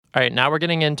All right, now we're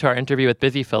getting into our interview with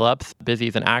Busy Phillips.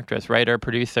 Busy's an actress, writer,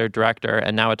 producer, director,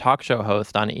 and now a talk show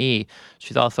host on E!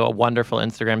 She's also a wonderful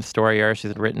Instagram storyer.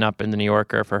 She's written up in The New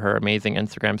Yorker for her amazing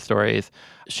Instagram stories.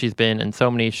 She's been in so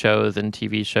many shows and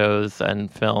TV shows and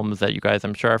films that you guys,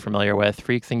 I'm sure, are familiar with.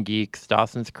 Freaks and Geeks,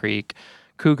 Dawson's Creek,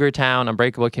 Cougar Town,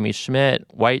 Unbreakable Kimmy Schmidt,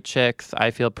 White Chicks,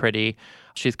 I Feel Pretty.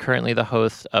 She's currently the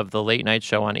host of the late night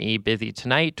show on E! Busy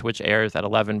Tonight, which airs at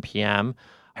 11 p.m.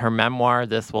 Her memoir,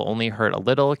 This Will Only Hurt a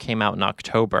Little, came out in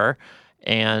October.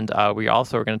 And we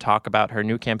also are going to talk about her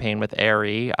new campaign with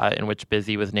Aerie, in which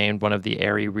Busy was named one of the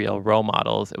Aerie Real role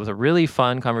models. It was a really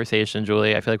fun conversation,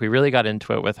 Julie. I feel like we really got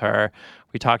into it with her.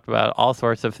 We talked about all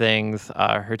sorts of things,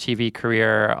 her TV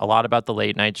career, a lot about the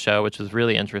late night show, which was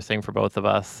really interesting for both of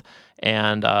us,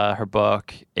 and her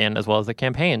book, and as well as the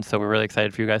campaign. So we're really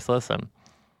excited for you guys to listen.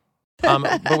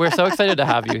 But we're so excited to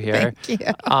have you here. Thank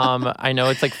you. I know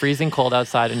it's like freezing cold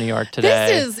outside in New York today.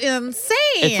 This is insane.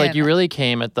 It's like you really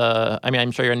came at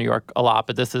I'm sure you're in New York a lot,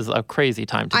 but this is a crazy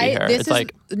time to be here.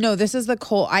 This is the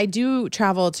cold. I do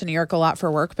travel to New York a lot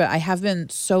for work, but I have been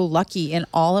so lucky in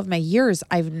all of my years.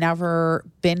 I've never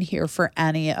been here for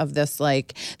any of this.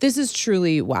 Like, this is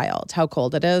truly wild how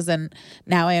cold it is. And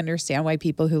now I understand why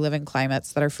people who live in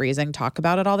climates that are freezing talk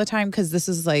about it all the time, because this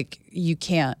is like, you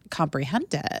can't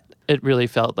comprehend it. It really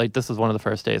felt like this was one of the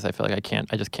first days I feel like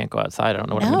I just can't go outside. I don't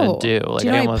know what I'm going to do. Like, do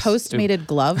you know I Postmated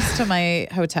gloves to my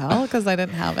hotel because I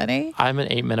didn't have any? I'm an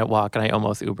 8-minute walk and I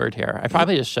almost Ubered here. I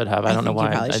probably just should have. I don't know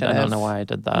why. I don't know why I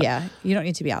did that. Yeah, you don't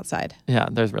need to be outside. Yeah,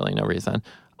 there's really no reason.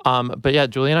 But yeah,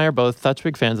 Julie and I are both such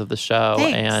big fans of the show.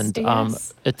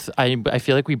 Thanks. And I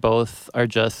feel like we both are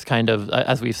just kind of,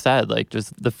 as we've said, like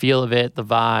just the feel of it, the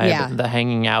vibe, the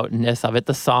hanging outness of it,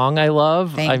 the song I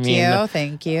love. Thank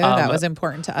you. That was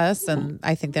important to us. And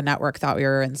I think the network thought we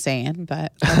were insane,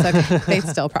 but that's okay. They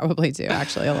still probably do,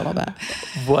 actually, a little bit.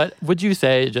 What would you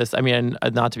say,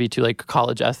 not to be too like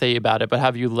college essay about it, but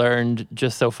have you learned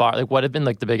just so far? Like, what have been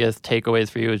like the biggest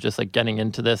takeaways for you is just like getting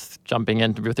into this, jumping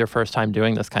in with your first time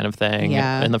doing this kind of thing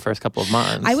in the first couple of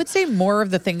months? I would say more of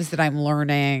the things that I'm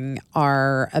learning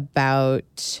are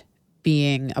about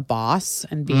being a boss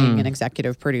and being an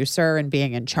executive producer and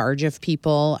being in charge of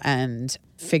people and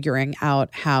figuring out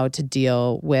how to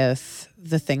deal with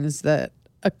the things that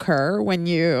occur when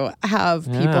you have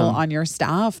people on your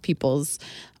staff, people's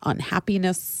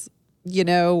unhappiness,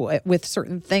 with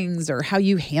certain things, or how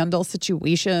you handle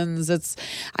situations.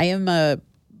 I am a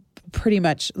pretty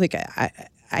much like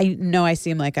I know I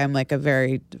seem like I'm like a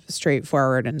very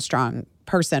straightforward and strong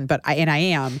person, but I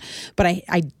am, but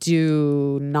I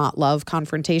do not love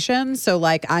confrontation. So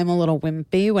like I'm a little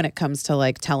wimpy when it comes to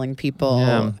like telling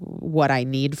people what I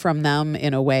need from them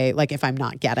in a way, like if I'm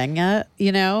not getting it,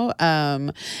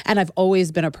 and I've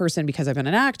always been a person, because I've been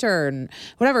an actor and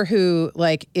whatever, who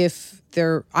like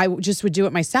I just would do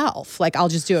it myself. Like I'll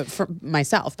just do it for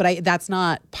myself. But that's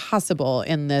not possible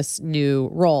in this new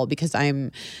role because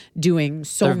I'm doing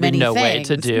so many things. Way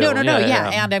to do. No.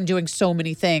 Yeah. And I'm doing so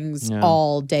many things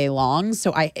all day long.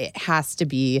 So it has to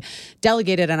be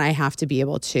delegated, and I have to be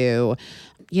able to,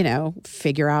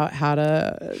 figure out how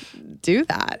to do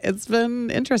that. It's been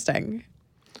interesting.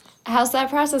 How's that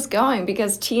process going?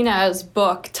 Because Tina's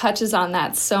book touches on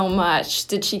that so much.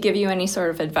 Did she give you any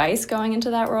sort of advice going into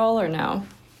that role or no?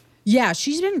 Yeah,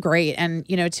 she's been great. And,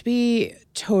 to be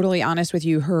totally honest with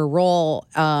you, her role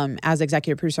as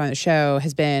executive producer on the show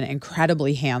has been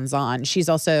incredibly hands-on. She's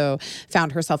also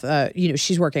found herself,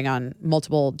 she's working on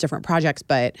multiple different projects,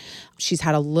 but she's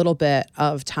had a little bit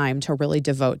of time to really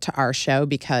devote to our show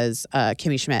because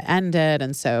Kimmy Schmidt ended.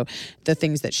 And so the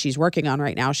things that she's working on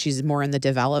right now, she's more in the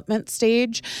development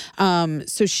stage.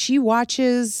 So she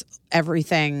watches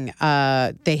everything.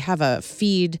 They have a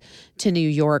feed to New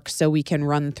York so we can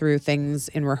run through things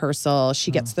in rehearsal. She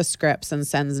gets the scripts and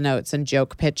sends notes and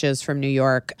joke pitches from New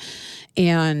York.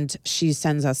 And she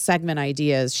sends us segment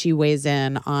ideas. She weighs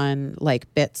in on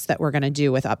like bits that we're going to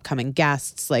do with upcoming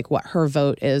guests, like what her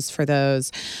vote is for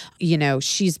those.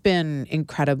 She's been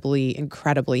incredibly,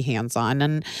 incredibly hands-on.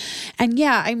 And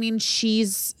yeah, I mean,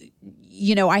 she's,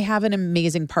 I have an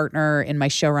amazing partner in my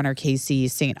showrunner, Casey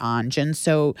St. Onge. And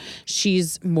so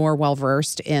she's more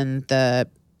well-versed in the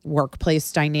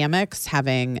workplace dynamics,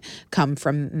 having come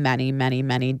from many, many,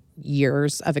 many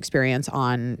years of experience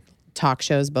on talk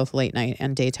shows, both late night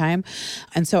and daytime.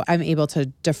 And so I'm able to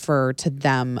defer to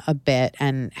them a bit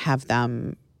and have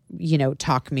them,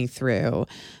 talk me through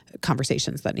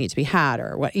conversations that need to be had,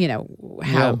 or what,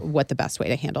 what the best way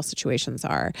to handle situations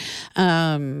are.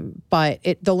 But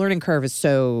the learning curve is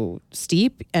so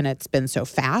steep and it's been so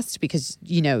fast because,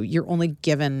 you're only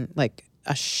given like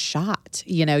a shot.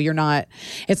 You know,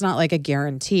 it's not like a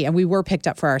guarantee. And we were picked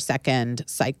up for our second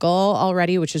cycle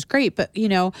already, which is great. But, you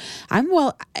know, I'm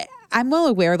well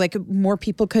aware, like, more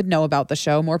people could know about the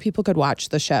show, more people could watch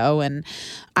the show. And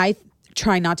I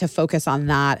try not to focus on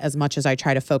that as much as I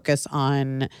try to focus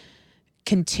on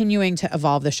continuing to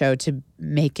evolve the show to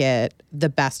make it the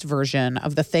best version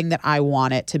of the thing that I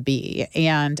want it to be.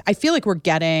 And I feel like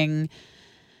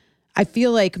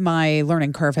my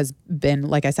learning curve has been,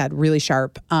 like I said, really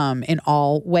sharp in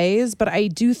all ways. But I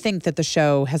do think that the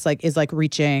show is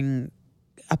reaching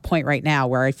a point right now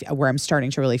where I'm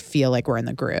starting to really feel like we're in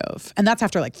the groove. And that's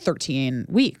after like 13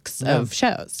 weeks of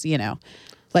shows, you know.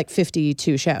 Like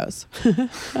 52 shows.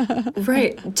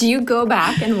 Right. Do you go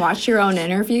back and watch your own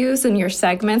interviews and your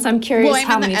segments? I'm curious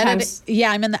how many times.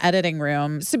 Yeah, I'm in the editing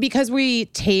room. So because we're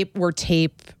tape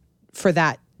for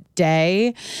that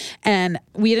day, and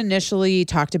we had initially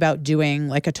talked about doing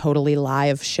like a totally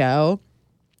live show,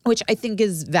 which I think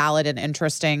is valid and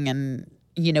interesting. And,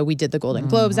 you know, we did the Golden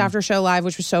Globes after show live,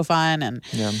 which was so fun. And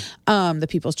the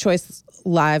People's Choice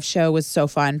live show was so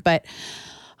fun. But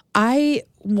I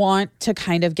want to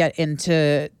kind of get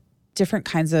into different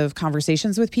kinds of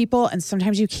conversations with people. And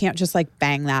sometimes you can't just like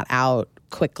bang that out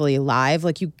quickly live.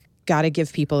 Like, you got to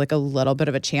give people like a little bit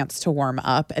of a chance to warm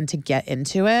up and to get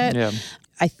into it. Yeah.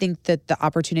 I think that the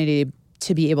opportunity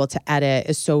to be able to edit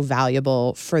is so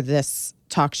valuable for this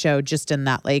talk show, just in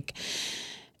that, like,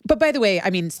 but by the way,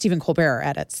 I mean, Stephen Colbert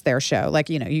edits their show.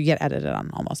 Like, you know, you get edited on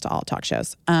almost all talk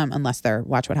shows, unless they're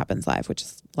Watch What Happens Live, which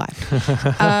is live.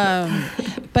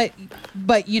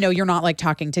 But you know, you're not like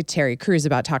talking to Terry Crews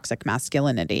about toxic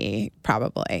masculinity,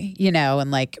 probably, you know,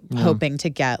 and like hoping to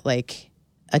get like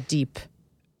a deep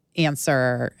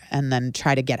answer and then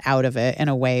try to get out of it in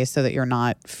a way so that you're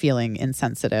not feeling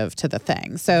insensitive to the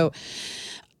thing. So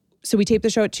we tape the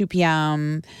show at 2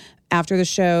 p.m. After the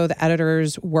show, the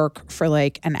editors work for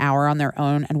like an hour on their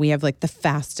own, and we have like the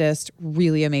fastest,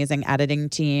 really amazing editing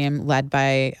team led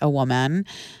by a woman.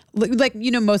 Like,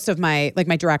 you know, most of my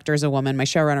director is a woman, my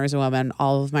showrunner is a woman,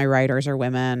 all of my writers are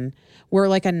women. We're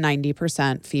like a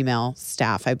 90% female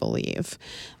staff, I believe.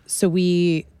 So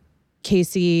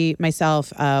Casey,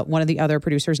 myself, one of the other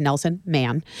producers, Nelson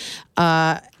Mann,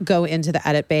 go into the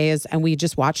edit bays, and we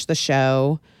just watch the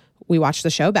show. We watch the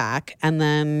show back, and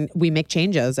then we make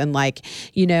changes. And like,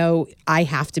 you know, I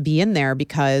have to be in there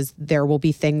because there will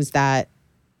be things that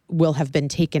will have been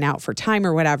taken out for time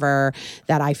or whatever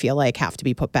that I feel like have to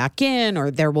be put back in,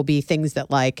 or there will be things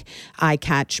that like I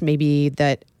catch maybe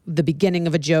that the beginning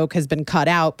of a joke has been cut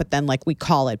out, but then like we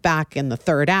call it back in the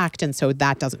third act. And so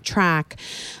that doesn't track.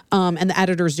 And the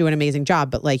editors do an amazing job,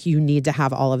 but like you need to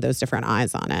have all of those different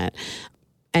eyes on it.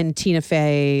 And Tina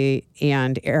Fey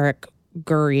and Eric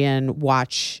Gurian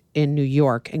watch in New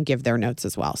York and give their notes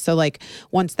as well. So like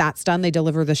once that's done, they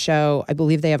deliver the show. I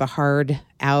believe they have a hard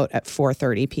out at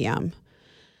 4:30 p.m.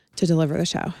 to deliver the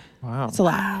show. Wow. It's a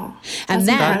lot. Wow. And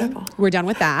That's then incredible. we're done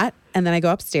with that. And then I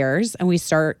go upstairs and we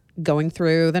start going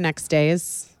through the next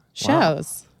day's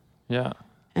shows. Wow. Yeah.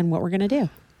 And what we're going to do.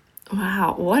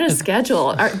 Wow, what a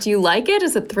schedule. Do you like it?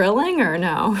 Is it thrilling or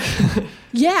no?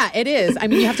 Yeah, it is. I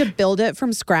mean, you have to build it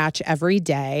from scratch every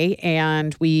day.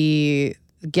 And we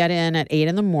get in at 8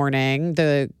 a.m. My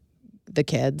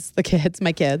kids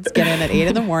get in at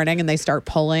 8 a.m. and they start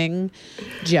pulling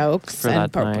jokes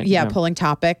and pulling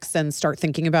topics and start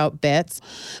thinking about bits.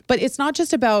 But it's not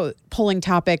just about pulling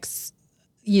topics,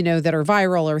 you know, that are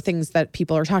viral or things that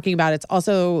people are talking about. It's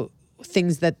also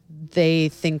things that they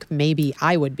think maybe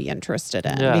I would be interested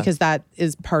in, because that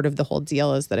is part of the whole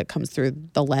deal, is that it comes through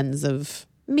the lens of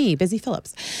me, Busy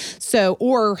Phillips. So,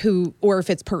 or if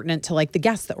it's pertinent to like the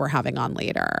guests that we're having on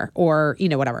later, or, you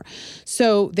know, whatever.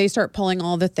 So they start pulling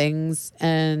all the things,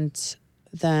 and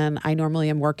then I normally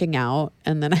am working out,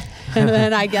 and then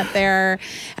I get there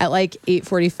at like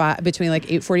 8:45, between like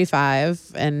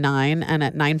 8:45 and 9, and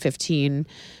at 9:15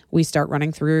 we start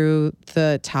running through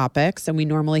the topics, and we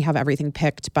normally have everything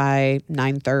picked by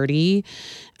 9:30,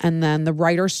 and then the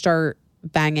writers start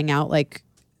banging out like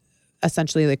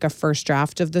essentially like a first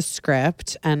draft of the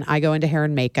script, and I go into hair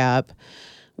and makeup.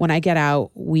 When I get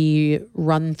out, we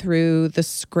run through the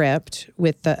script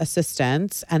with the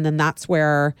assistants, and then that's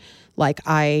where like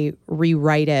I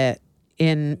rewrite it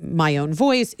in my own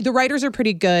voice. The writers are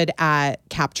pretty good at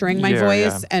capturing my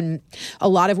voice. And a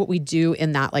lot of what we do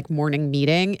in that like morning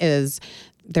meeting is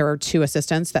there are 2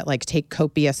 assistants that like take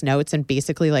copious notes and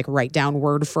basically like write down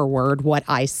word for word what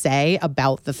I say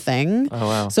about the thing. Oh,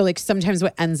 wow. So like sometimes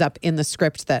what ends up in the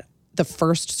script that the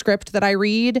first script that I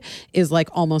read is like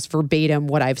almost verbatim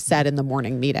what I've said in the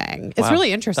morning meeting. It's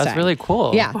really interesting. That's really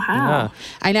cool. Yeah. Wow.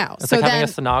 I know. It's like having a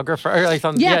stenographer. Or like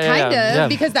something. Kind of,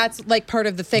 because that's like part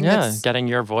of the thing that's getting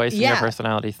your voice and your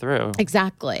personality through.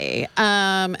 Exactly.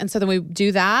 And so then we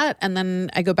do that, and then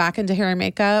I go back into hair and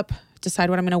makeup, decide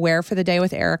what I'm going to wear for the day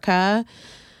with Erica,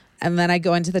 and then I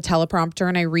go into the teleprompter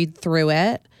and I read through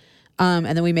it. And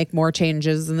then we make more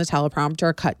changes in the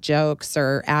teleprompter, cut jokes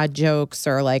or add jokes,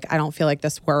 or like, I don't feel like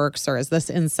this works, or is this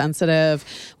insensitive?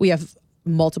 We have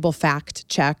multiple fact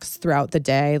checks throughout the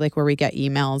day, like where we get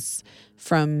emails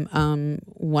from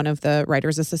one of the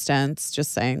writer's assistants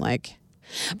just saying like,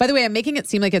 by the way, I'm making it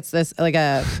seem like it's this like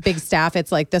a big staff.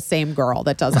 It's like the same girl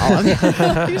that does all of it.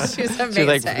 She's amazing. She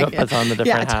like puts on the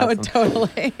different hats.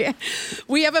 Totally.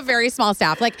 We have a very small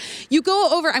staff. Like you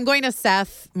go over, I'm going to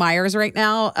Seth Meyers right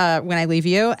now when I leave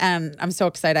you, and I'm so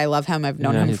excited. I love him. I've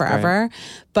known him forever.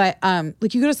 Great. But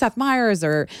like you go to Seth Meyers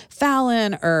or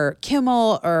Fallon or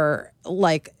Kimmel or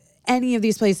like any of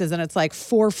these places, and it's like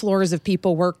 4 floors of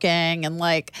people working and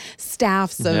like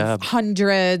staffs of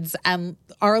hundreds, and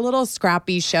our little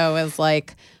scrappy show is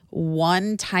like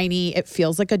one tiny, it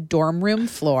feels like a dorm room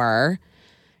floor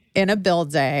in a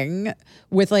building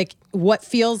with like what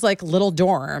feels like little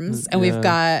dorms, and we've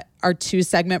got our 2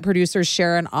 segment producers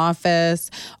share an office,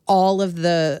 all of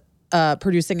the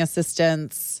producing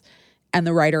assistants and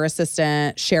the writer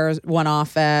assistant share one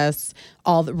office,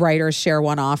 all the writers share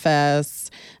one office,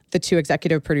 the 2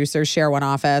 executive producers share one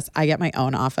office. I get my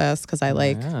own office because I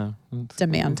like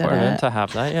demanded it. To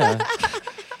have that,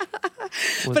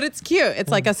 But it's cute.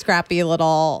 It's like a scrappy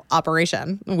little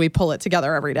operation. We pull it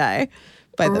together every day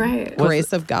by the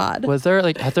grace of God. Was there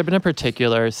like, has there been a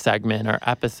particular segment or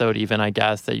episode even, I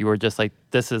guess, that you were just like,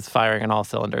 this is firing on all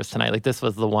cylinders tonight? Like this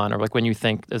was the one, or like when you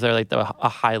think, is there like a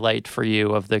highlight for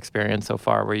you of the experience so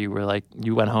far where you were like,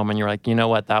 you went home and you were like, you know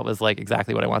what, that was like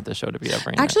exactly what I want this show to be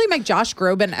every night. Actually, my Josh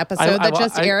Groban episode that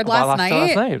just aired last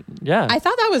night. Yeah. I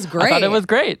thought that was great. I thought it was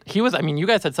great. He was, I mean, you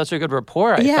guys had such a good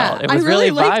rapport, I felt. It was really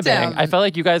vibing. I felt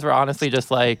like you guys were honestly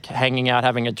just like hanging out,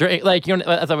 having a drink. Like, you know,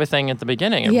 as I was saying at the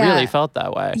beginning, it really felt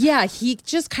that way. Yeah, he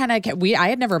just kind of, I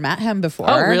had never met him before.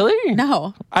 Oh, really?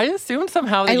 No. I assumed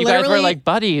somehow that you guys were like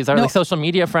buddies or like social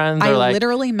media friends. I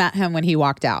literally met him when he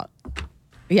walked out.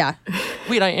 Yeah.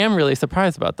 Wait, I am really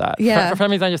surprised about that. Yeah. For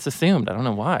some reason, I just assumed. I don't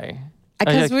know why.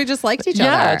 Because we just liked each other.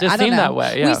 Yeah, it just seemed that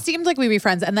way. Yeah. We seemed like we'd be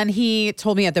friends. And then he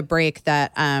told me at the break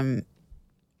that,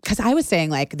 because I was saying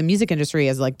like the music industry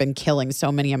has like been killing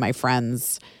so many of my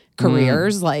friends'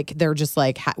 careers. Like they're just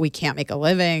like, we can't make a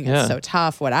living. It's so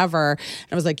tough, whatever.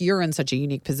 And I was like, you're in such a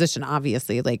unique position.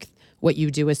 Obviously, like what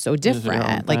you do is so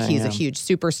different. Like he's a huge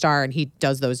superstar and he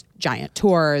does those giant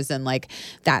tours, and like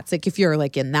that's like if you're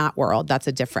like in that world, that's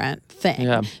a different thing.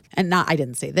 Yeah. And I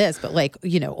didn't say this, but like,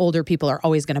 you know, older people are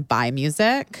always going to buy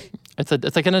music.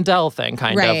 It's like an Adele thing,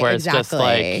 kind of, where it's just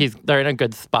like they're in a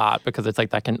good spot because it's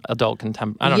like that adult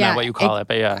contemporary. I don't know what you call it,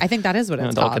 but I think that is what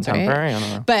it's adult called. Contemporary. Right?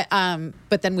 I don't know.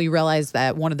 But then we realized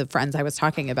that one of the friends I was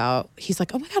talking about, he's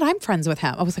like, "Oh my God, I'm friends with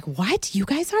him." I was like, "What? You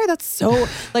guys are? That's so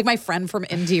like my friend from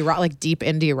indie rock, like deep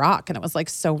indie rock," and it was like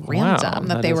so random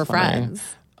that they were friends.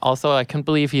 Also, I can't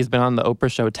believe he's been on the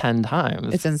Oprah show 10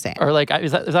 times. It's insane. Or like,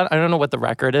 is that I don't know what the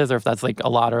record is, or if that's like a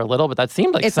lot or a little, but that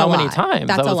seemed like so many times.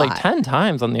 That was like 10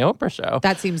 times on the Oprah show.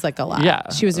 That seems like a lot.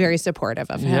 Yeah. She was very supportive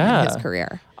of him and his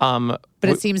career. But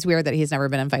it seems weird that he's never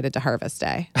been invited to Harvest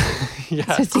Day.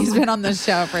 Since he's been on the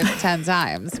show for 10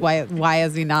 times. Why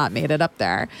has he not made it up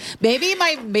there? Maybe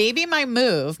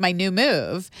my new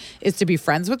move is to be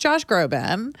friends with Josh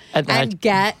Groban and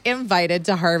get invited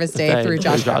to Harvest Day through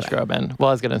Josh Groban. Well,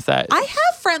 I was going to say. I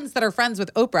have friends that are friends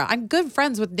with Oprah. I'm good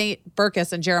friends with Nate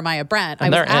Berkus and Jeremiah Brent.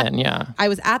 And I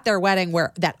was at their wedding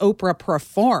where that Oprah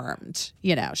performed.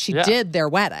 You know, she did their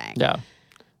wedding. Yeah.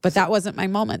 But that wasn't my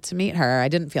moment to meet her. I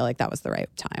didn't feel like that was the right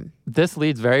time. This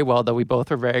leads very well, though. We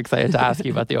both were very excited to ask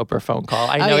you about the Oprah phone call.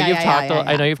 I know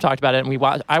I know you've talked about it, and we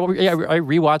watched. I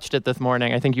rewatched it this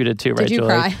morning. I think you did too, right, Did you Julie?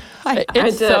 cry? I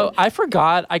did. So I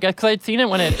forgot. I guess because I'd seen it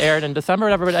when it aired in December, or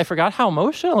whatever. But I forgot how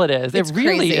emotional it is. It's it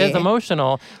really crazy. is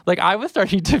emotional. Like I was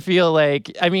starting to feel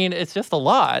like. I mean, it's just a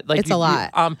lot. Like it's a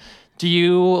lot. Do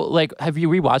you have you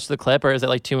rewatched the clip, or is it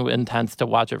like too intense to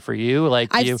watch it for you?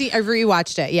 Like I've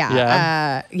rewatched it.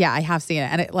 Yeah. I have seen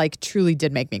it, and it like truly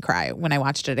did make me cry when I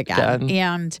watched it again.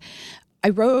 And I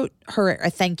wrote her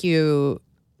a thank you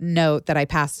note that I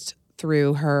passed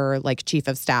through her like chief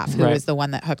of staff, who was the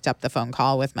one that hooked up the phone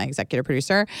call with my executive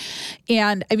producer.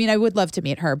 And I mean, I would love to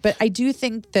meet her, but I do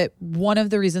think that one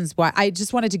of the reasons why I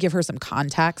just wanted to give her some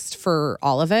context for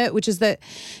all of it, which is that,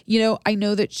 you know, I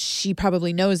know that she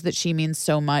probably knows that she means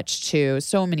so much to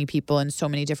so many people in so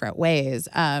many different ways.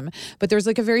 But there's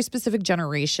like a very specific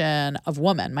generation of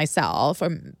woman, myself,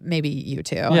 or maybe you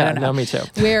too. Yeah, I don't know. Me too.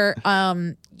 Where,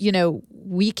 you know,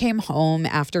 we came home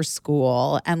after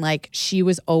school and like she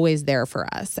was always there for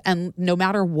us. And no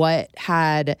matter what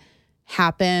had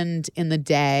happened in the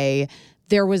day,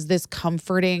 there was this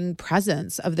comforting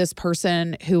presence of this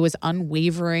person who was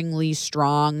unwaveringly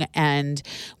strong and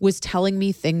was telling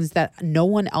me things that no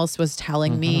one else was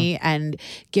telling me and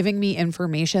giving me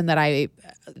information that I,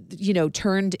 you know,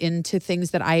 turned into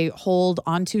things that I hold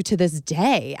onto to this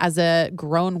day as a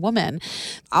grown woman.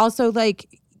 Also,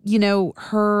 like, you know,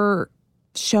 her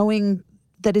showing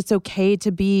that it's okay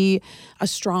to be a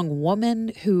strong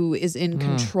woman who is in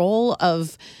control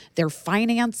of their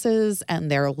finances and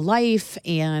their life,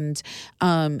 and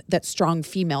that strong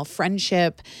female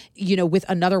friendship, you know, with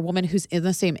another woman who's in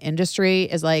the same industry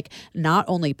is like not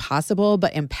only possible,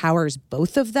 but empowers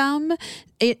both of them.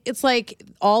 It's like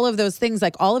all of those things,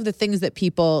 like all of the things that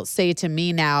people say to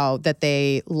me now that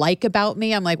they like about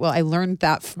me. I'm like, well, I learned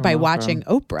that by watching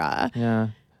Oprah. Yeah.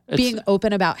 Being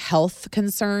open about health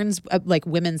concerns, like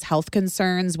women's health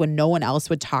concerns, when no one else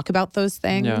would talk about those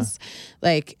things. Yeah.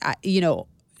 Like, you know,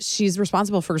 she's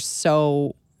responsible for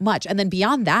so much. And then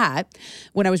beyond that,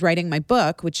 when I was writing my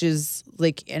book, which is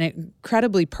like an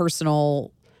incredibly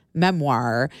personal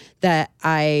memoir that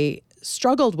I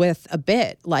struggled with a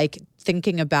bit, like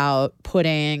thinking about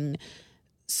putting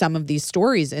some of these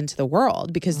stories into the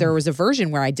world, because there was a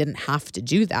version where I didn't have to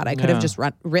do that. I could have just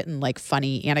written like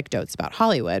funny anecdotes about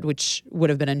Hollywood, which would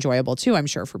have been enjoyable too, I'm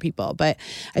sure, for people. But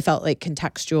I felt like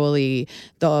contextually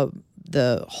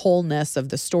the wholeness of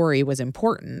the story was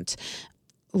important.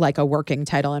 Like a working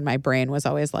title in my brain was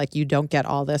always like, you don't get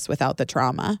all this without the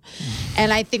trauma.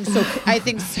 And I think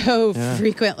so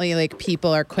frequently, like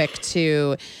people are quick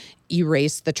to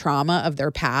erase the trauma of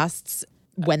their pasts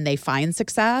when they find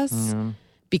success.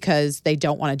 Because they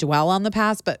don't want to dwell on the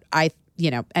past. But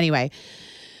anyway.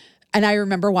 And I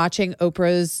remember watching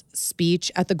Oprah's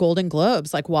speech at the Golden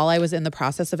Globes, like while I was in the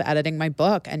process of editing my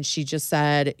book. And she just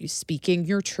said, speaking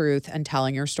your truth and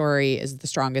telling your story is the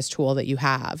strongest tool that you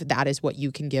have. That is what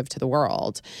you can give to the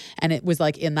world. And it was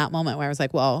like in that moment where I was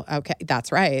like, well, okay,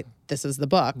 that's right. This is the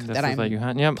book that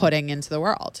I'm putting into the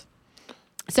world.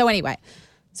 So anyway,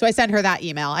 I sent her that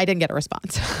email. I didn't get a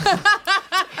response.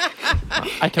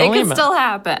 It can still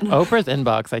happen. Oprah's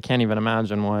inbox, I can't even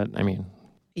imagine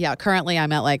Yeah, currently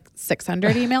I'm at like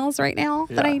 600 emails right now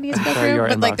that I need to go through.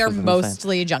 But like they're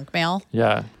mostly junk mail.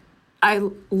 Yeah. I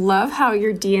love how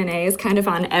your DNA is kind of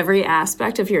on every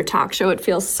aspect of your talk show. It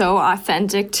feels so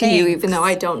authentic to you, even though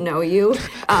I don't know you.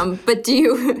 But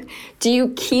do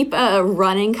you keep a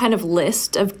running kind of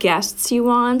list of guests you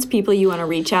want, people you want to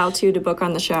reach out to book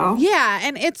on the show? Yeah,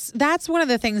 and that's one of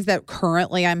the things that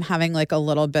currently I'm having like a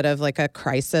little bit of like a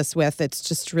crisis with. It's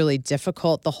just really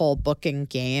difficult, the whole booking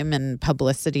game and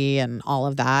publicity and all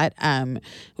of that,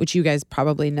 which you guys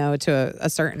probably know to a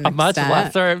certain extent. Much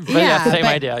lesser, but same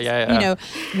idea. Yeah. You know,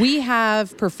 we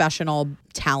have professional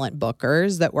talent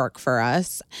bookers that work for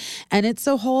us, and it's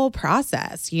a whole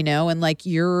process, you know, and like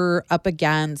you're up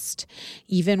against,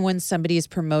 even when somebody's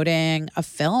promoting a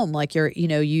film, like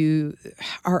you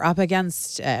are up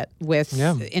against it with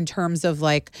in terms of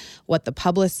like what the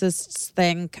publicists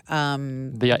think,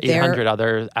 the 800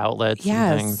 other outlets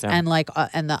and things, and like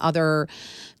and the other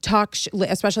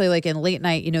especially like in late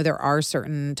night, you know, there are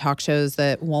certain talk shows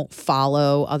that won't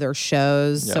follow other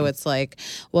shows. So it's like,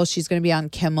 well, she's going to be on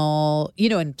Kimmel, you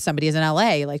know, and somebody is in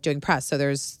LA, like doing press. So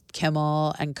there's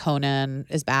Kimmel and Conan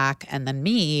is back, and then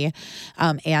me,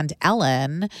 and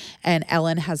Ellen. And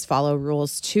Ellen has follow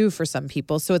rules too for some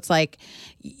people. So it's like,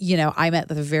 you know, I'm at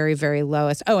the very, very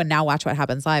lowest. Oh, and now Watch What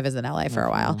Happens Live is in LA for a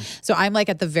while. So I'm like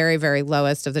at the very, very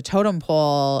lowest of the totem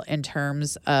pole in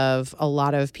terms of a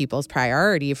lot of people's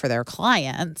priority for their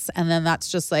clients. And then that's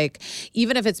just like,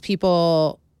 even if it's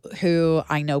people who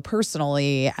I know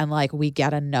personally and like we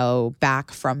get a no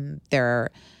back from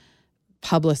their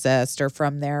publicist or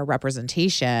from their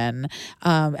representation,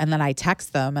 and then I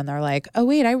text them and they're like, oh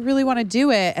wait, I really want to do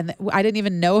it, and I didn't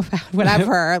even know about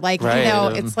whatever. Like, right. You know,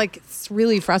 it's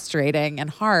really frustrating and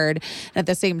hard, and at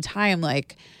the same time,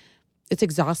 like, it's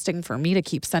exhausting for me to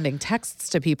keep sending texts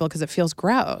to people because it feels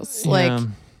gross. Like,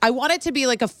 I want it to be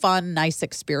like a fun, nice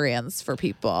experience for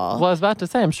people. Well, I was about to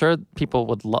say, I'm sure people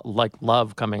would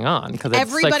love coming on because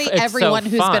everybody, everyone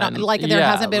who's been on, like there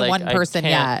hasn't been one person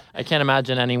yet. I can't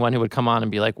imagine anyone who would come on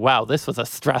and be like, "Wow, this was a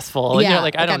stressful." Yeah, I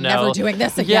don't I'm know. never doing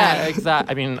this again. Yeah,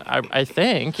 exactly. I mean, I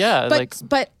think,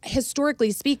 But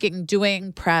historically speaking,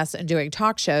 doing press and doing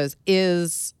talk shows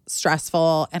is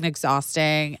stressful and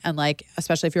exhausting, and like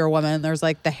especially if you're a woman, there's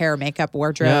like the hair, makeup,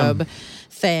 wardrobe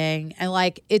thing, and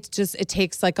like it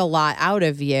takes like a lot out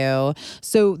of you.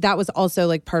 So that was also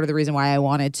like part of the reason why I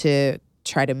wanted to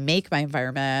try to make my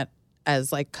environment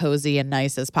as like cozy and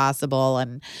nice as possible,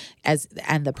 and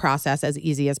the process as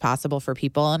easy as possible for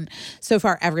people. And so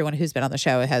far, everyone who's been on the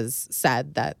show has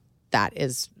said that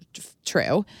is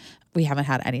true. We haven't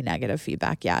had any negative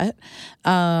feedback yet.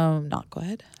 Not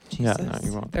good. Jesus. Yeah, no,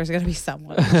 you won't. There's gonna be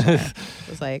someone who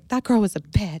was like, that girl was a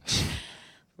bitch.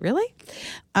 Really?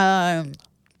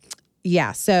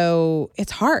 Yeah. So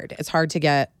it's hard. It's hard to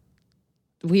get.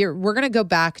 We're gonna go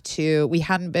back to. We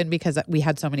hadn't been because we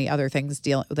had so many other things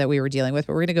that we were dealing with.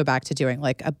 But we're gonna go back to doing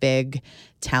like a big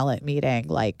talent meeting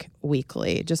like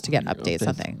weekly, just to get updates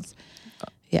on things.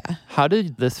 Yeah. How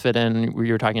did this fit in?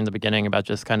 You were talking in the beginning about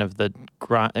just kind of the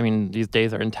grind. I mean, these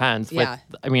days are intense. Yeah.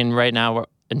 I mean, right now,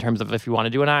 in terms of if you want to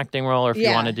do an acting role or if you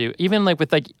want to do, even like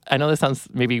with like, I know this sounds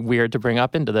maybe weird to bring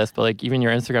up into this, but like even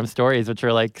your Instagram stories, which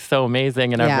are like so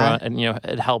amazing and everyone, and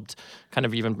it helped kind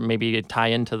of even maybe tie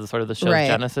into the sort of the show's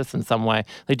genesis in some way.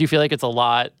 Like, do you feel like it's a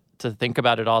lot to think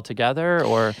about it all together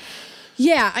or?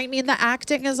 Yeah, I mean, the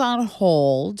acting is on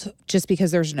hold just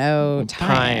because there's no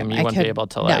time. You wouldn't be able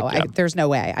to like... there's no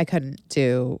way. I couldn't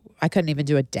even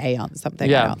do a day on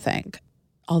something, I don't think.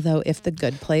 Although if The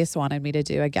Good Place wanted me to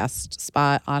do a guest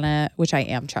spot on it, which I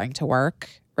am trying to work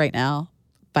right now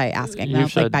by asking them,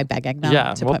 like by begging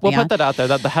them to put me on. We'll put that out there.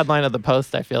 That the headline of the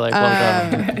post, I feel like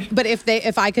will go. But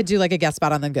if I could do like a guest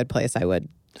spot on The Good Place, I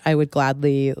would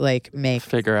gladly like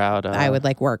figure out. I would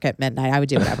like work at midnight. I would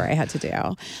do whatever I had to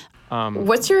do.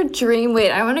 What's your dream?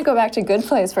 Wait, I want to go back to Good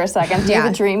Place for a second. Do you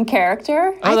have a dream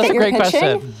character? That's a great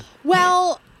question.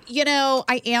 Well,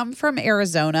 I am from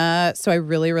Arizona, so I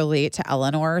really relate to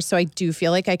Eleanor. So I do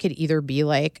feel like I could either be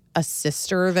like a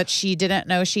sister that she didn't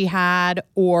know she had,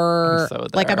 or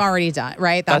like I'm already done,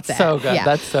 right? That's it. So good. Yeah.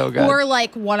 That's so good. Or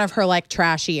like one of her like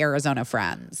trashy Arizona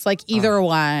friends. Like either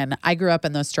one. I grew up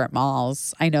in those strip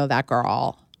malls. I know that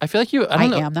girl. I feel like I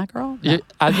am that girl. No.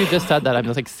 As you just said that, I'm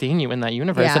just like seeing you in that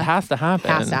universe. Yeah. It has to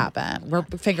happen. Has to happen. We're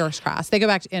fingers crossed. They go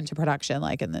back into production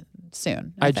like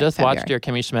soon. I just watched your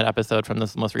Kimmy Schmidt episode from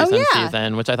this most recent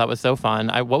season, which I thought was so fun.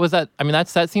 What was that? I mean, that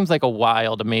set seems like a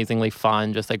wild, amazingly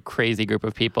fun, just like crazy group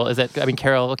of people. Is it? I mean,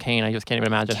 Carol Kane. I just can't even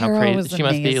imagine how crazy she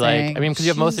must be. Like, I mean, because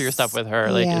you have most of your stuff with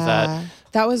her. Like, is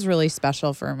that was really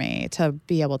special for me to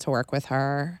be able to work with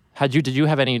her. Did you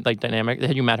have any like dynamic?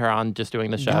 Had you met her on just doing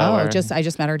the show? No, I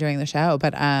just met her doing the show.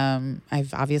 But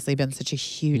I've obviously been such a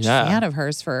huge fan of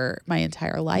hers for my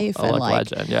entire life. And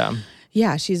like legend, yeah.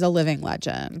 Yeah, she's a living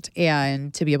legend.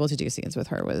 And to be able to do scenes with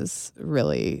her was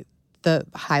really the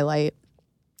highlight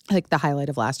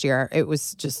of last year. It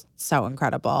was just so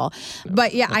incredible.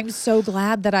 But yeah, I'm so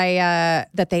glad that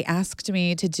that they asked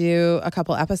me to do a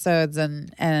couple episodes,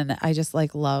 and I just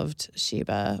like loved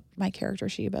Sheba, my character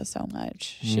Sheba, so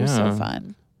much. She was so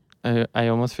fun. I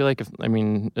almost feel like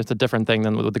it's a different thing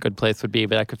than what The Good Place would be,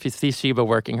 but I could see Sheba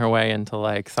working her way into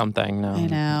like something. I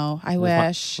know. I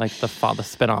wish. Like the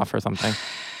spinoff or something.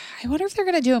 I wonder if they're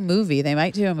going to do a movie. They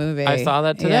might do a movie. I saw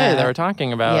that today. Yeah. They were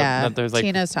talking about that there's like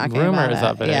Tina's talking rumors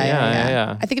about of it.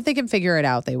 Yeah. I think if they can figure it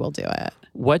out, they will do it.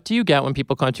 What do you get when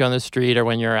people come to you on the street or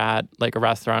when you're at like a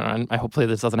restaurant? And hopefully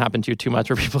this doesn't happen to you too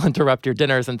much where people interrupt your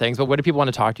dinners and things. But what do people want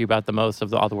to talk to you about the most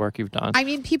of all the work you've done? I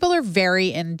mean, people are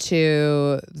very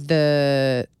into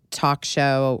the talk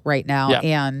show right now,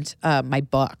 and my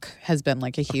book has been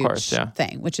like a huge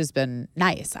thing, which has been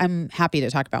nice. I'm happy to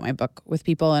talk about my book with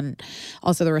people, and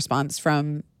also the response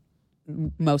from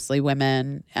mostly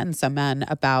women and some men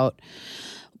about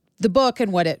the book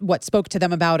and what spoke to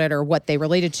them about it or what they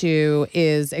related to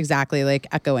is exactly like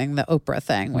echoing the Oprah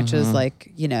thing, which is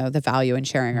like, the value in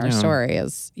sharing our story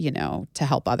is, to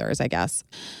help others, I guess.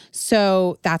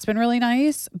 So that's been really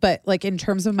nice. But like in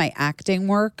terms of my acting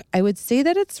work, I would say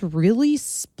that it's really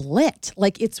split.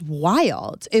 Like it's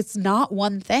wild. It's not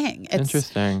one thing. It's,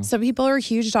 interesting. Some people are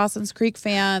huge Dawson's Creek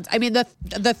fans. I mean,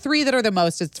 the three that are the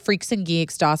most, it's Freaks and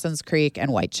Geeks, Dawson's Creek,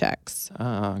 and White Chicks.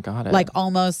 Oh, got it. Like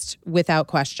almost without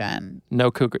question. version.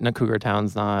 No, Cougar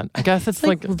Town's not. I guess it's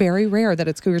like very rare that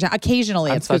it's Cougar Town.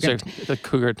 Occasionally, it's Cougar. The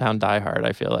Cougar Town diehard.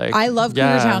 I feel like I love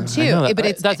Cougar Town too, but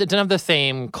it didn't have the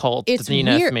same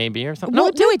cultiness maybe or something.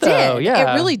 Well, no, it did.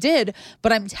 Yeah. It really did.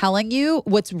 But I'm telling you,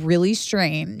 what's really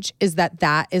strange is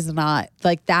that is not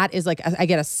like that is like I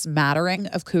get a smattering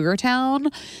of Cougar Town,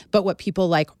 but what people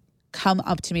like come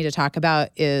up to me to talk about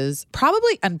is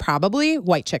probably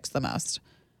White Chicks the most.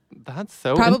 That's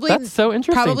so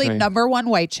interesting. Probably number 1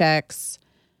 White Chicks,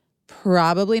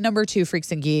 probably number 2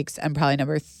 Freaks and Geeks, and probably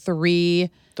number 3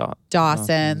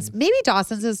 Dawson's. Maybe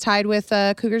Dawson's is tied with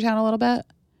Cougar Town a little bit.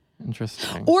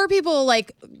 Interesting. Or people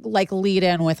like lead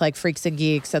in with like Freaks and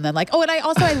Geeks, and then like, oh, and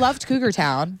I loved Cougar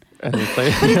Town. But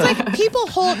it's like people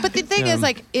hold. But the thing is,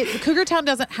 like, Cougar Town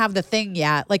doesn't have the thing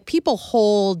yet. Like people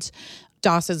hold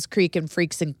Dawson's Creek and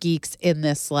Freaks and Geeks in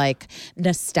this like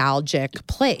nostalgic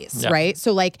place, right?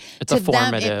 So like it's to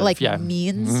them it like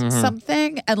means Mm-hmm.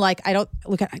 something, and like I don't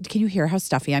look at. Can you hear how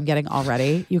stuffy I'm getting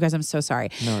already? You guys, I'm so sorry.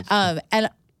 No,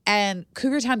 and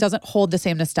Cougar Town doesn't hold the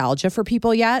same nostalgia for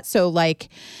people yet. So like,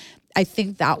 I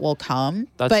think that will come.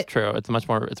 That's true. It's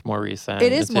more recent.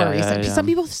 It is more recent because some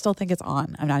people still think it's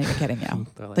on. I'm not even kidding you.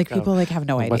 like people like have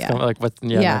no idea.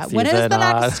 When is the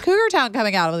next Cougar Town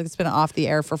coming out? It's been off the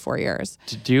air for 4 years.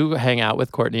 Do you hang out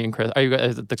with Courtney and Chris? Are you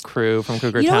guys the crew from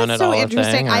Cougar Town at all? You know, it's so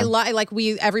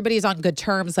interesting. Everybody's on good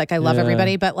terms. Like I love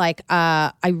everybody, but like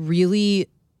I really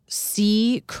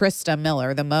see Krista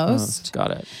Miller the most.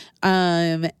 Got it.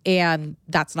 And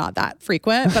that's not that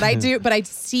frequent, but I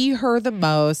see her the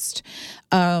most.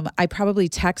 I probably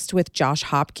text with Josh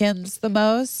Hopkins the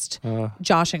most,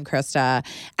 Josh and Krista.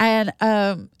 And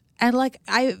like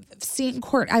I've seen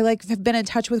Courtney, I like have been in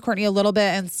touch with Courtney a little bit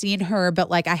and seen her, but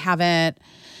like I haven't.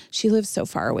 She lives so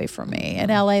far away from me in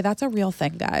LA. That's a real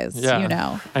thing, guys. Yeah. You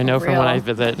know, I know from when I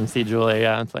visit and see Julie.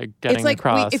 Yeah, it's like getting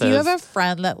across. If you have a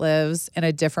friend that lives in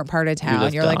a different part of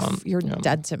town, you're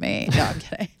dead to me. No, I'm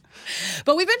kidding.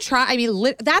 But we've been trying. I mean,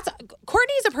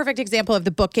 Courtney's a perfect example of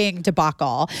the booking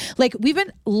debacle. Like we've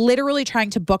been literally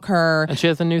trying to book her, and she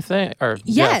has a new thing or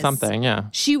something. Yeah,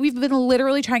 we've been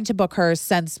literally trying to book her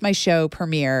since my show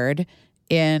premiered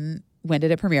in. When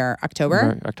did it premiere?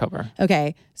 October? October.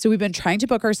 Okay. So we've been trying to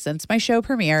book her since my show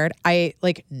premiered. I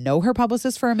like know her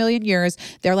publicist for a million years.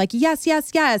 They're like, yes.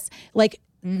 Like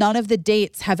none of the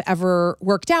dates have ever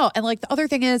worked out. And like the other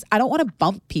thing is I don't want to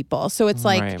bump people. So it's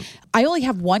like I only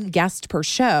have 1 guest per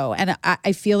show. And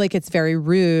I feel like it's very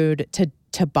rude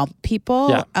to bump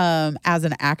people as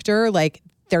an actor. Like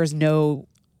there's no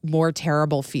more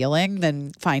terrible feeling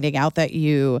than finding out that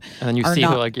you and then you see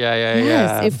not, who like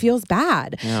yes, it feels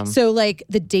bad. So like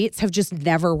the dates have just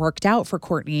never worked out for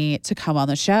Courtney to come on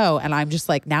the show, and I'm just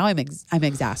like now I'm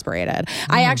exasperated.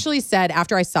 I actually said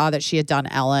after I saw that she had done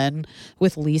Ellen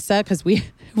with Lisa, because we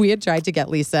had tried to get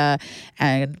Lisa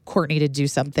and Courtney to do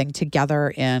something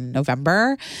together in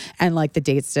November, and like the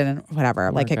dates didn't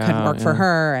like it couldn't work for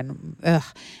her, and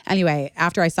anyway,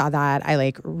 after I saw that I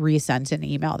like resent an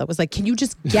email that was like, can you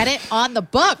just get it on the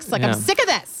books? Like I'm sick of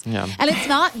this. And it's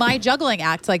not my juggling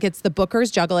act. Like it's the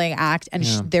booker's juggling act, and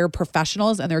they're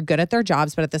professionals and they're good at their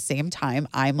jobs. But at the same time,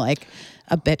 I'm like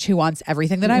a bitch who wants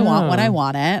everything that I want when I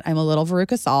want it. I'm a little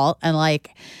Veruca Salt, and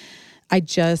like I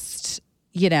just,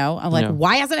 I'm like,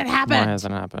 why hasn't it happened? Why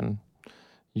hasn't it happened?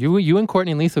 You and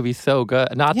Courtney and Lisa would be so good.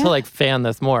 Not to like fan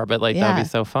this more, but like that'd be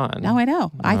so fun. No, I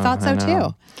know. I thought so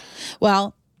too.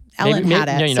 Well, Ellen had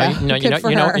it. You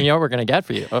know what we're gonna get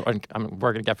for you.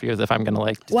 We're gonna get for you is if I'm gonna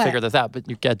like figure this out, but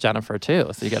you get Jennifer too,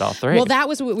 so you get all 3. Well, that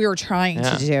was what we were trying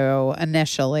to do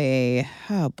initially.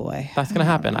 Oh boy, that's gonna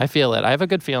happen. I feel it. I have a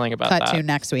good feeling about that. Cut to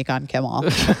next week on Kimmel,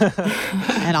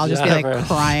 and I'll just be like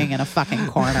crying in a fucking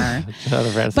corner.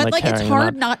 But like it's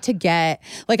hard not to get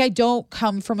like I don't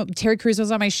come from. Terry Crews was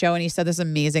on my show and he said this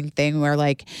amazing thing where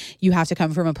like you have to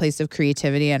come from a place of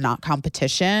creativity and not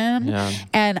competition.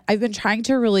 And I've been trying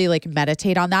to really like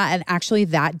meditate on that. And actually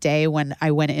that day when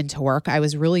I went into work, I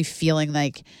was really feeling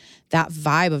like that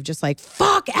vibe of just like,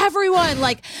 fuck everyone.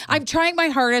 Like I'm trying my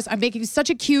hardest. I'm making such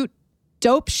a cute,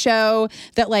 dope show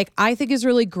that like I think is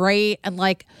really great. And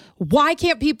like, why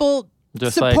can't people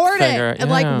just support it? And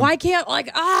like, why can't like,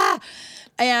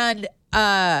 and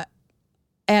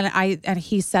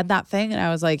he said that thing and I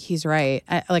was like, he's right.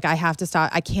 I have to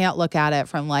stop. I can't look at it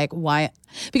from like, why?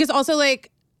 Because also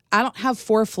like, I don't have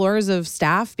 4 floors of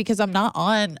staff because I'm not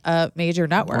on a major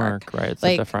network. Right. It's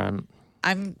like, different.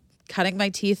 I'm cutting my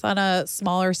teeth on a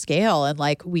smaller scale and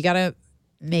like we got to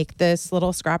make this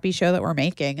little scrappy show that we're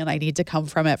making and I need to come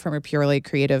from it from a purely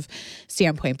creative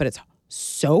standpoint, but it's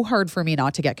so hard for me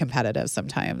not to get competitive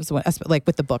sometimes like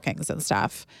with the bookings and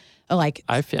stuff. Like,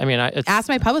 it's, ask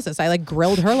my publicist. I like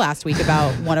grilled her last week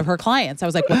about one of her clients. I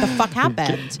was like, what the fuck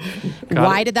happened?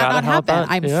 Why did that not happen?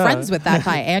 I'm friends with that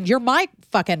client and you're my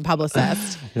fucking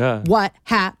publicist. Yeah. What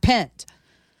happened?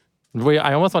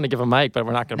 I almost want to give a mic, but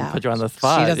we're not going to put you on the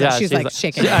spot. She doesn't. She's like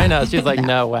shaking. I know. She's like,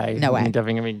 no way. No way.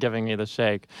 Giving me the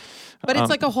shake. But it's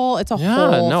like a whole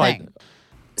thing.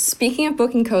 Speaking of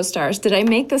booking co-stars, did I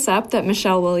make this up that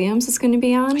Michelle Williams is going to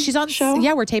be on? She's on the show.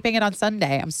 Yeah, we're taping it on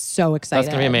Sunday. I'm so excited.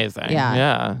 That's going to be amazing.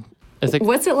 Yeah.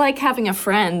 What's it like having a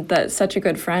friend that's such a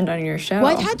good friend on your show?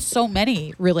 Well, I've had so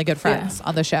many really good friends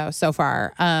on the show so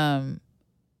far.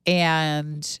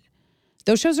 And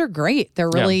those shows are great.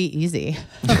 They're really easy.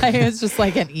 It's just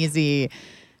like an easy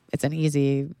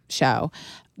show.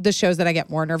 The shows that I get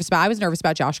more nervous about, I was nervous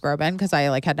about Josh Groban because I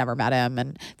like had never met him,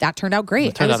 and that turned out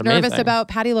great. I was nervous about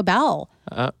Patti LaBelle,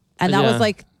 and that was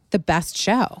like the best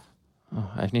show.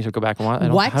 Oh, I need to go back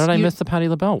and watch. How did I miss the Patti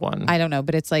LaBelle one? I don't know,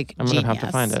 but it's like I'm gonna have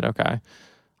to find it. Okay.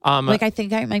 Like I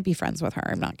think I might be friends with her.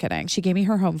 I'm not kidding. She gave me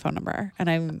her home phone number,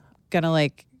 and I'm gonna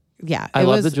like. Yeah, I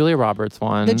love the Julia Roberts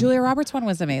one. The Julia Roberts one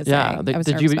was amazing. Yeah, I was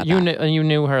nervous about that. You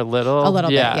knew her a little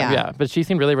bit. Yeah. But she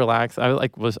seemed really relaxed. I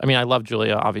love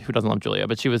Julia. Obviously, who doesn't love Julia?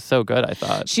 But she was so good. I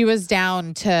thought she was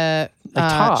down to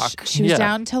talk. She was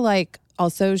down to like.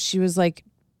 Also, she was like,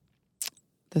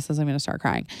 "This is I'm going to start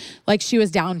crying." Like she was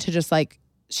down to just like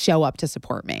show up to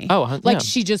support me.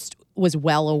 She just was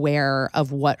well aware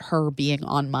of what her being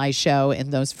on my show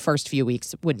in those first few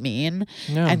weeks would mean.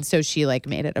 Yeah. And so she like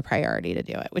made it a priority to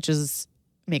do it, which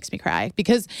makes me cry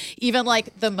because even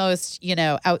like the most,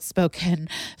 outspoken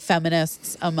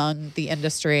feminists among the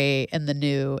industry in the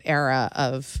new era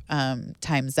of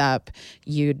Time's Up,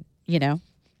 you'd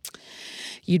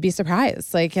be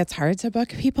surprised. Like it's hard to book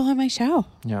people on my show.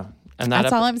 Yeah. And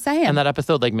that's all I'm saying. And that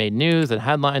episode like made news and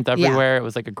headlines everywhere. It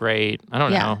was like a great, I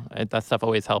don't know. That stuff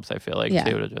always helps, I feel like,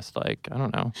 too, to just like, I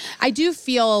don't know. I do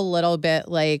feel a little bit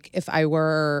like if I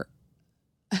were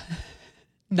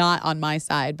not on my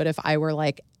side, but if I were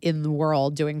like in the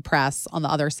world doing press on the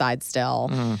other side still,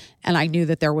 and I knew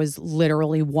that there was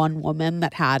literally one woman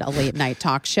that had a late night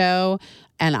talk show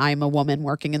and I'm a woman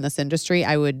working in this industry,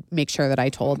 I would make sure that I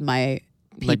told my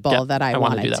people that I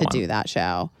wanted to do that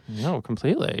show. No,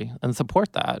 completely. And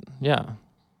support that. Yeah.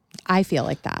 I feel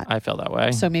like that. I feel that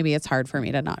way. So maybe it's hard for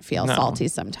me to not feel salty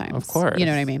sometimes. Of course. You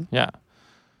know what I mean? Yeah.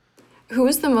 Who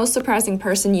was the most surprising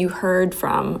person you heard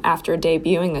from after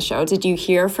debuting the show? Did you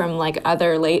hear from like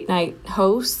other late night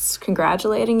hosts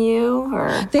congratulating you or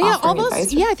they almost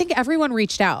advice? Yeah, I think everyone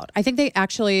reached out. I think they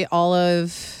actually I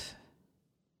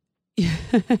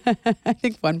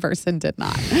think one person did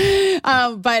not.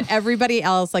 But everybody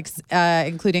else, like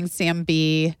including Sam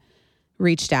B,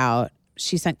 reached out.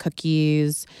 She sent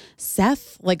cookies.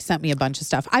 Seth sent me a bunch of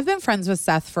stuff. I've been friends with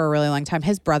Seth for a really long time.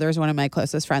 His brother is one of my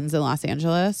closest friends in Los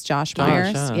Angeles, Josh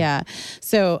Myers. Yeah.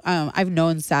 So I've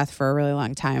known Seth for a really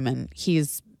long time and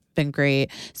he's been great.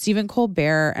 Stephen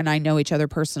Colbert and I know each other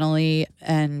personally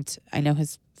and I know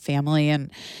his family.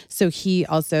 And so he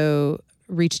also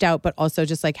reached out, but also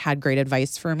just like had great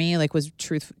advice for me, like was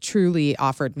truly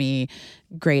offered me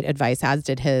great advice, as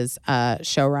did his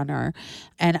showrunner.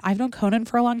 And I've known Conan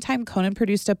for a long time. Conan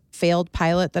produced a failed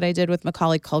pilot that I did with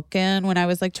Macaulay Culkin when I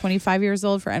was like 25 years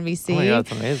old for NBC. Oh my God,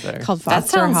 that's amazing. Called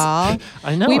Foster Hall.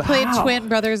 I know. We played twin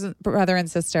brother and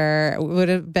sister. It would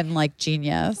have been like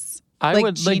genius.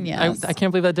 Genius. I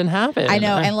can't believe that didn't happen. I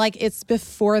know. And like, it's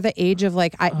before the age of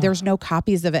like, there's no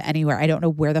copies of it anywhere. I don't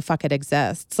know where the fuck it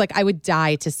exists. Like, I would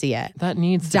die to see it. That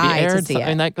needs to be aired.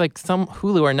 And like some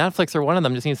Hulu or Netflix or one of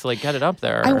them just needs to like get it up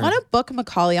there. I want to book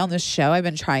Macaulay on this show. I've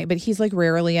been trying, but he's like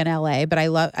rarely in LA. But I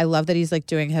love that he's like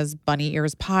doing his Bunny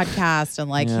Ears podcast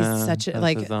and like he's such a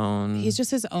like he's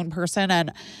just his own person.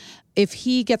 And if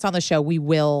he gets on the show, we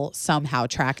will somehow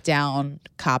track down a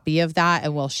copy of that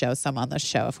and we'll show some on the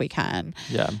show if we can.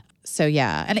 Yeah. So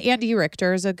yeah. And Andy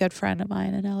Richter is a good friend of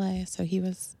mine in LA. So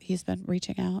he's been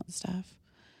reaching out and stuff.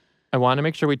 I want to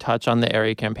make sure we touch on the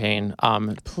Aerie campaign.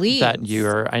 Please. That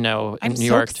I know in New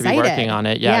so York excited. To be working on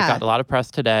it. Yeah, it got a lot of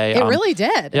press today. It really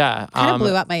did. Yeah. Kind of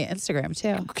blew up my Instagram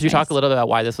too. Could you talk a little bit about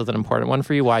why this was an important one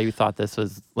for you? Why you thought this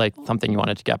was like something you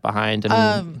wanted to get behind?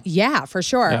 Yeah, for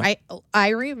sure. Yeah. I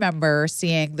remember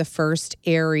seeing the first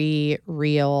Aerie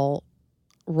reel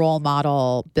role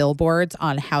model billboards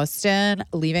on Houston,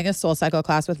 leaving a SoulCycle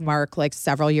class with Mark like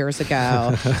several years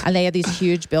ago. And they had these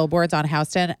huge billboards on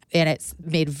Houston and it's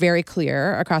made very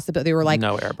clear across the, they were like,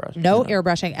 no airbrushing. No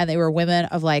airbrushing. And they were women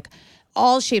of like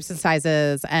all shapes and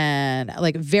sizes and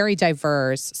like very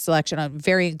diverse selection, a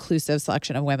very inclusive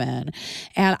selection of women.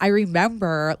 And I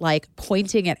remember like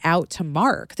pointing it out to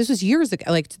Mark. This was years ago.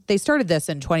 Like they started this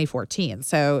in 2014.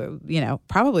 So,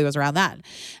 probably was around that.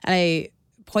 And I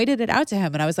pointed it out to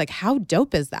him and I was like, how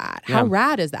dope is that? How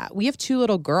rad is that? We have 2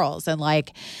 little girls. And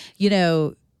like,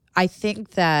 I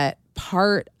think that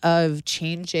part of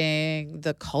changing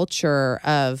the culture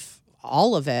of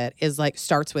all of it is like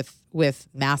starts with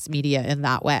mass media in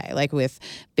that way, like with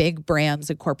big brands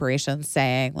and corporations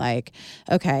saying like,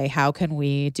 okay, how can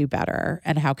we do better?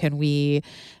 And how can we,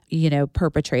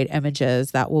 perpetrate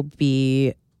images that will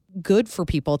be good for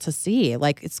people to see?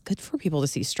 Like it's good for people to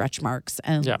see stretch marks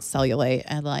and cellulite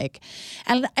and like,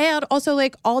 and also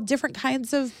like all different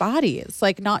kinds of bodies,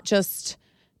 like not just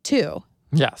 2.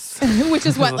 Yes. Which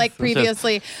is what like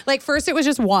previously, like first it was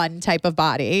just one type of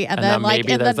body. And then like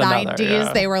in the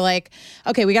 90s, they were like,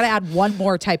 okay, we got to add one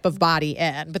more type of body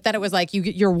in. But then it was like,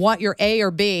 you're A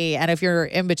or B. And if you're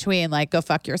in between, like go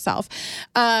fuck yourself.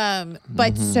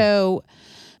 But so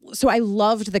I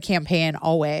loved the campaign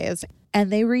always. And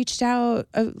they reached out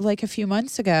like a few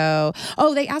months ago.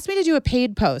 Oh, they asked me to do a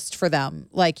paid post for them,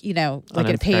 like, like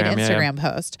a paid Instagram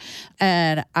post.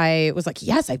 And I was like,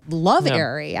 yes, I love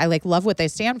Aerie. I like love what they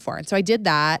stand for. And so I did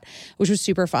that, which was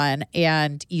super fun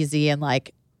and easy. And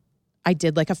like, I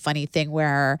did like a funny thing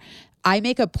where I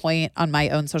make a point on my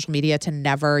own social media to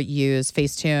never use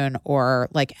Facetune or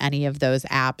like any of those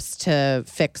apps to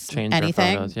fix Change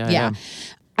anything. Your photos. Yeah.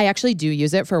 I actually do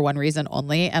use it for one reason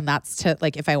only, and that's to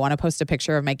like if I want to post a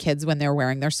picture of my kids when they're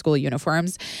wearing their school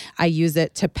uniforms, I use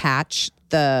it to patch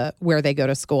where they go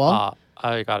to school.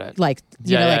 I got it. Like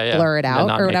blur it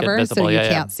out or whatever, so you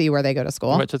can't see where they go to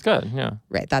school. Which is good. Yeah.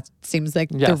 Right. That seems like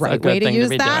the right way to use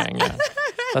that. Doing,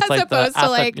 That's as like opposed to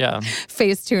like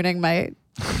face tuning my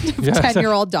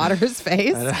 10-year-old daughter's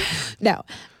face. No.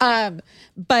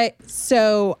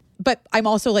 But I'm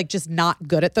also like just not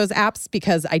good at those apps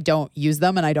because I don't use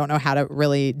them and I don't know how to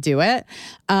really do it.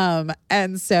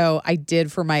 And so I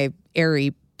did for my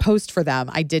Aerie post for them.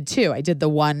 I did too. I did the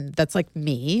one that's like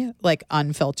me, like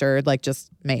unfiltered, like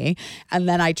just me. And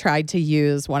then I tried to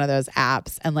use one of those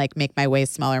apps and like make my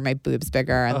waist smaller, my boobs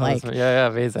bigger and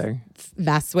amazing.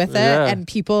 Mess with it. And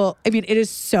people, I mean, it is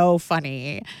so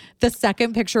funny. The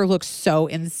second picture looks so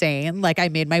insane. Like I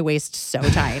made my waist so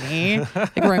tiny,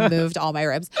 like removed all my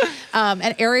ribs.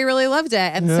 And Aerie really loved it.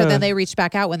 And so then they reached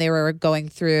back out when they were going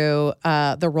through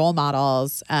the role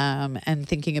models and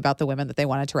thinking about the women that they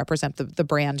wanted to represent the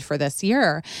brand for this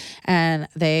year. And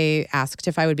they asked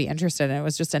if I would be interested. And it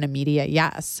was just an immediate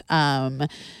yes.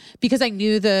 Because I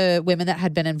knew the women that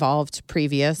had been involved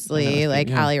previously,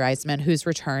 like Ali Reisman, who's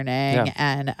returning,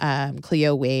 and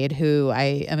Cleo Wade, who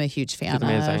I am a huge fan of.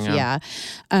 Amazing,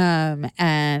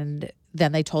 And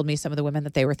then they told me some of the women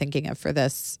that they were thinking of for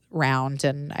this round.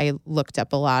 And I looked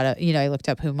up a lot of, I looked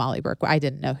up who Molly Burke, I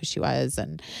didn't know who she was.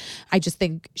 And I just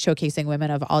think showcasing women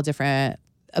of all different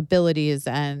abilities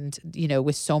and,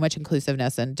 with so much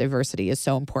inclusiveness and diversity is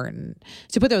so important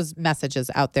to put those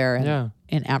messages out there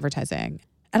in advertising.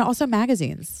 And also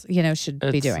magazines, should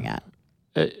be doing it.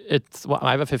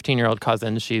 I have a 15-year-old cousin,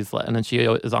 and she is on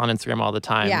Instagram all the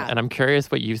time. Yeah. And I'm curious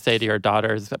what you say to your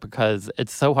daughters, because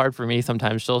it's so hard for me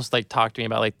sometimes. She'll just like talk to me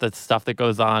about like the stuff that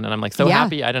goes on. And I'm like so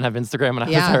happy I didn't have Instagram when I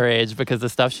was her age, because the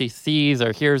stuff she sees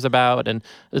or hears about, and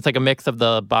it's like a mix of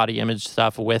the body image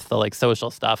stuff with the like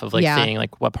social stuff of like seeing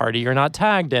like what party you're not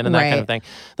tagged in and that kind of thing.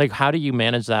 Like, how do you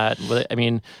manage that? I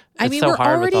mean, so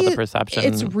hard with all the perception.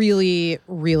 It's really,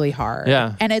 really hard.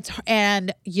 Yeah. And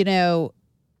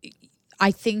I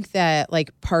think that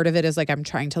like part of it is like I'm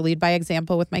trying to lead by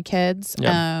example with my kids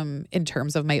in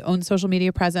terms of my own social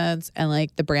media presence and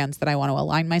like the brands that I want to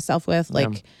align myself with,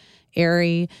 like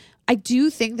Aerie. I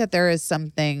do think that there is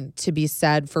something to be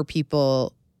said for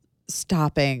people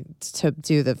stopping to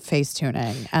do the face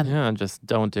tuning and just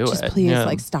don't do it. Just please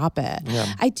like stop it.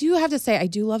 I do have to say I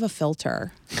do love a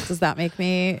filter. Does that make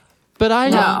me... But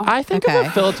I think of a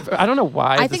filter. I don't know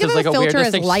why. I think of a filter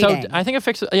as lighting. I think of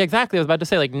fixture. Exactly. I was about to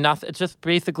say like nothing. It's just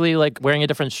basically like wearing a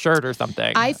different shirt or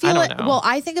something. I don't know. Well,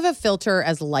 I think of a filter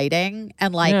as lighting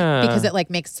and like because it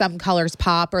like makes some colors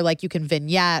pop or like you can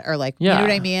vignette or like you know what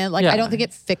I mean. Like I don't think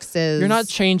it fixes. You're not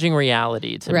changing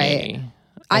reality to me.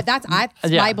 That's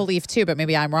my belief too, but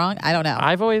maybe I'm wrong. I don't know.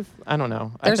 I don't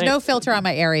know. There's no filter on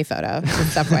my Aerie photo.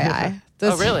 Just FYI.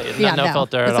 Oh, really? No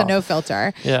filter at all? It's a no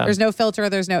filter. Yeah. There's no filter.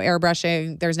 There's no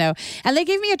airbrushing. And they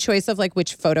gave me a choice of like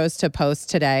which photos to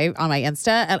post today on my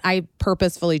Insta. And I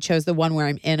purposefully chose the one where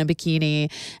I'm in a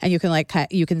bikini and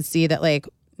you can see that like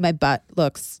my butt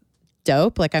looks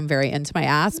dope. Like I'm very into my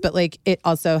ass, but like it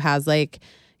also has like,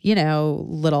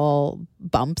 little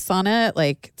bumps on it,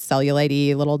 like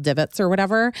cellulite-y little divots or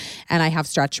whatever. And I have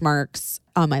stretch marks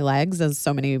on my legs, as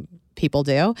so many people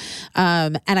do.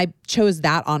 And I chose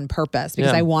that on purpose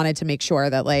because I wanted to make sure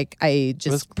that like I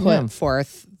just put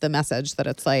forth the message that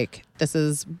it's like, this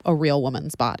is a real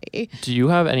woman's body. Do you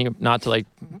have any, not to like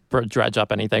dredge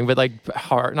up anything, but like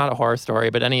not a horror story,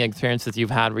 but any experiences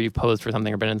you've had where you've posed for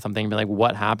something or been in something and been like,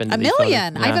 what happened? A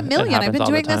million. I have a million. I've been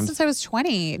doing this since I was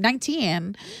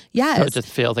 19. Yes. So it just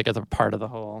feels like it's a part of the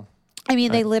whole. I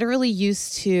mean, they literally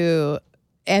used to,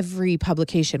 every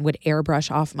publication would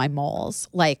airbrush off my moles,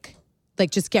 like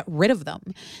just get rid of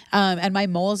them. And my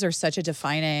moles are such a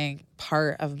defining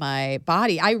part of my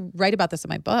body. I write about this in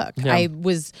my book. Yeah. I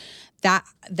was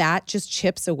that just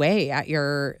chips away at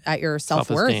your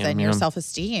self-worth and your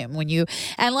self-esteem when you,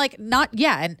 and like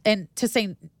and to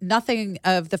say nothing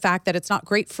of the fact that it's not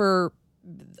great for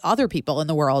other people in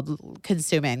the world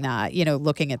consuming that,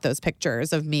 looking at those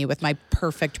pictures of me with my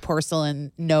perfect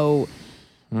porcelain, no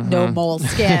mole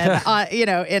skin,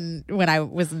 when I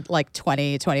was like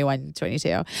 20, 21,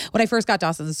 22. When I first got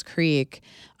Dawson's Creek,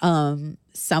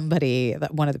 somebody,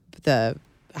 one of the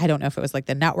I don't know if it was like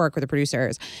the network or the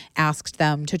producers, asked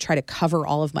them to try to cover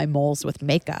all of my moles with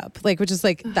makeup, which is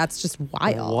like, that's just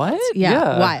wild. What?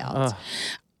 Yeah. Wild.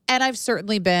 And I've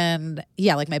certainly been,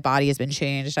 like my body has been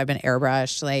changed. I've been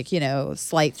airbrushed,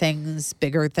 slight things,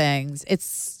 bigger things.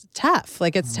 It's tough.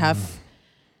 It's tough.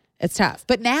 It's tough.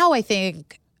 But now I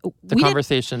think the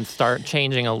conversations start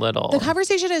changing a little. The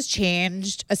conversation has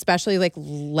changed, especially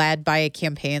led by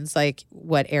campaigns like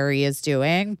what Aerie is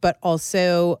doing. But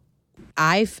also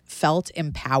I've felt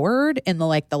empowered in the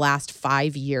last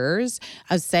 5 years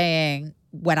of saying,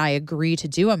 when I agree to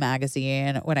do a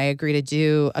magazine, when I agree to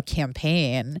do a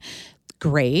campaign,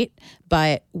 great,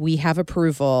 but we have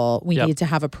approval. We need to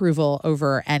have approval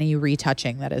over any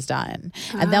retouching that is done.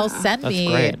 And they'll send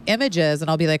me images and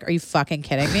I'll be like, are you fucking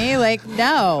kidding me?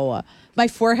 No. My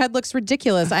forehead looks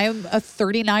ridiculous. I am a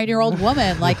 39-year-old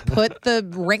woman. Put the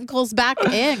wrinkles back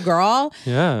in, girl.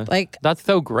 Yeah. That's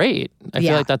so great. I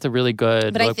feel like that's a really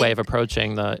good way of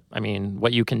approaching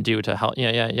what you can do to help.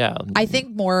 Yeah. I think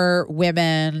more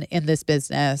women in this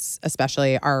business,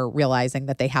 especially, are realizing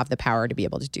that they have the power to be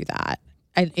able to do that.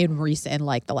 And in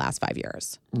the last 5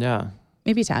 years. Yeah.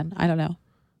 Maybe 10. I don't know.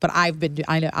 But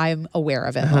I'm aware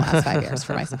of it in the last 5 years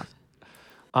for myself.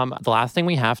 The last thing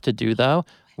we have to do, though,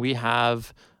 we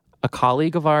have a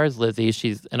colleague of ours, Lizzie.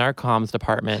 She's in our comms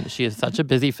department. She is such a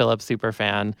Busy Phillips super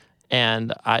fan.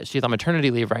 And she's on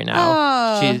maternity leave right now.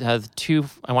 Oh. She has 2,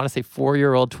 I want to say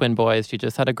 4-year-old twin boys. She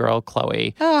just had a girl,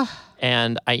 Chloe. Oh.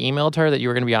 And I emailed her that you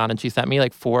were going to be on, and she sent me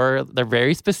 4, they're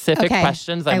very specific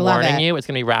questions. I'm warning you. It's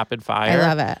going to be rapid fire. I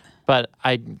love it. But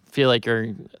I feel like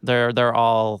they're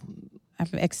all... I'm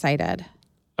excited.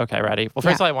 Okay, ready? Well,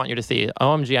 first of all, I want you to see,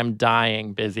 OMG, I'm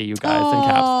dying busy, you guys, in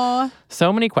caps.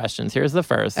 So many questions. Here's the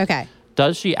first. Okay.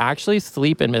 Does she actually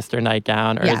sleep in Mr.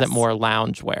 Nightgown, or is it more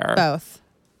loungewear?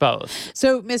 Both.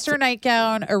 So Mr.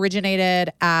 Nightgown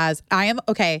originated as, I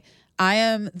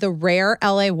am the rare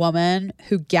LA woman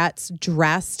who gets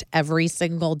dressed every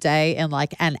single day in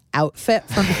an outfit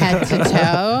from head to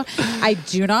toe. I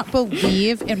do not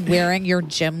believe in wearing your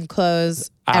gym clothes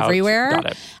everywhere. Got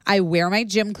it. I wear my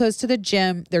gym clothes to the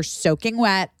gym. They're soaking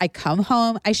wet. I come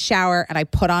home, I shower, and I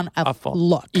put on a full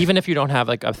look. Even if you don't have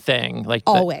a thing.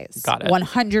 Always. Got it.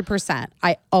 100%.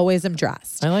 I always am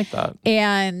dressed. I like that.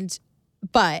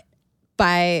 But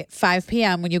by 5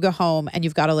 p.m. when you go home and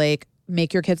you've got to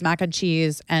make your kids mac and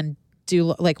cheese and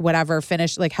do whatever,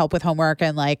 finish help with homework,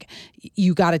 and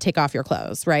you got to take off your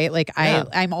clothes, right?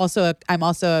 I'm also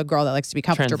a girl that likes to be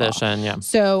comfortable. Transition, yeah.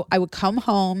 So I would come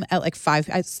home at 5.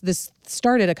 This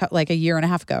started a year and a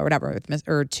half ago or whatever,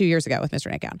 or 2 years ago with Mr.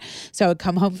 Nightgown. So I would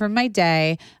come home from my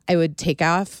day, I would take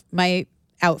off my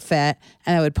outfit,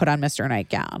 and I would put on Mr.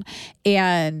 Nightgown.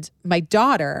 And my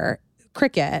daughter,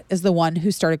 Cricket, is the one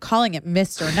who started calling it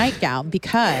Mr. Nightgown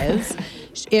because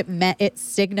it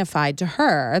signified to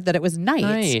her that it was night.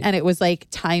 And it was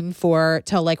time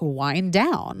to wind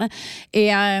down.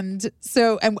 And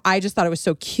so, and I just thought it was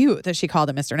so cute that she called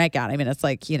it Mr. Nightgown. I mean, it's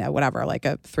whatever, a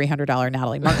 $300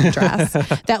 Natalie Martin dress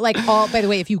that all, by the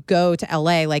way, if you go to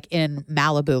LA, in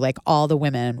Malibu, all the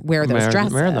women wear those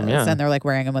dresses, and they're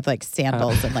wearing them with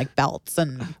sandals and belts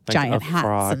and giant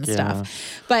hats and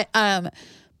stuff.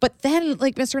 But then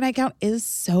like Mr. Nightgown is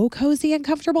so cozy and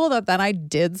comfortable that then I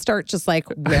did start just like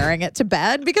wearing it to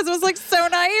bed because it was like so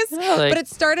nice. Yeah, like, but it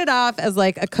started off as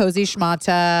like a cozy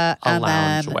schmata and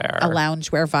then loungewear. a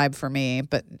loungewear vibe for me.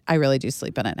 But I really do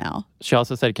sleep in it now. She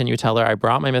also said, can you tell her I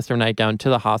brought my Mr. Nightgown to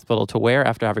the hospital to wear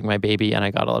after having my baby, and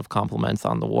I got a lot of compliments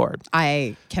on the ward.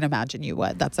 I can imagine you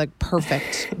would. That's a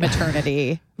perfect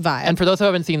maternity vibe. And for those who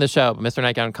haven't seen the show, Mr.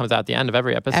 Nightgown comes out at the end of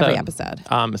every episode. Every episode.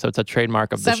 So it's a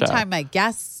trademark of the show. Sometimes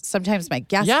my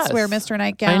guests Yes. wear Mr.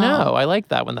 Nightgown. I know. I like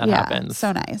that when that happens.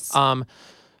 So nice.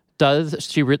 Does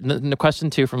she, question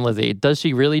 2 from Lizzie, does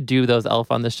she really do those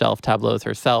Elf on the Shelf tableaus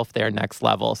herself? They're next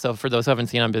level. So for those who haven't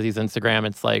seen on Busy's Instagram,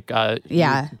 it's like, you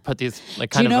put these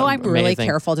like kind of I'm really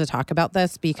careful to talk about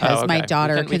this because my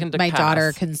daughter my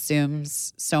daughter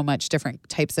consumes so much different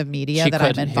types of media she that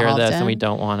could I'm involved hear this in. And we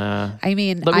don't want to. I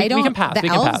mean, we can pass. The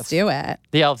elves do it.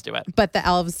 The elves do it. But the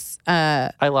elves.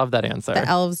 I love that answer. The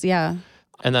elves, yeah.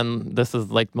 And then this is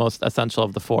like most essential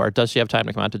of the 4. Does she have time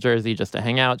to come out to Jersey just to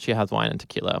hang out? She has wine and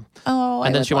tequila. Oh,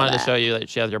 and then she wanted to show you that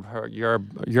she has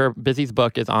your Busy's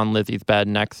book is on Lizzie's bed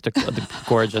next to the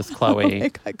gorgeous Chloe. Oh my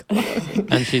God, Chloe.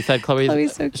 And she said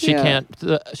Chloe's so cute. She can't.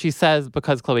 She says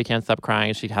because Chloe can't stop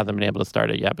crying, she hasn't been able to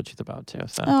start it yet, but she's about to.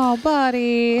 So. Oh,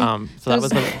 buddy. So that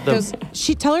was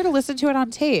she tell her to listen to it on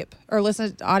tape or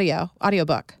listen to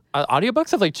audiobook.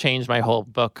 Audiobooks have like changed my whole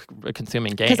book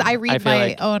consuming game. Because I read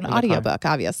my own audiobook,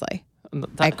 obviously.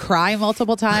 I cry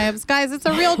multiple times. Guys, it's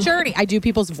a real journey. I do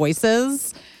people's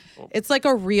voices. It's like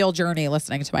a real journey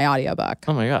listening to my audiobook.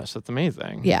 Oh my gosh, that's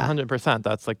amazing. Yeah. 100%.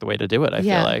 That's like the way to do it, I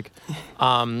feel like.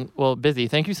 Well, Busy,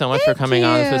 thank you so much for coming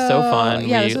on. This was so fun.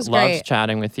 Yeah, we loved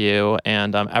chatting with you.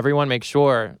 And everyone make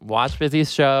sure, watch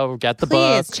Busy's show, get the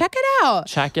book. Please, check it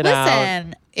out.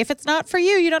 Listen, if it's not for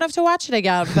you, you don't have to watch it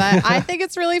again. But I think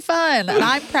it's really fun. And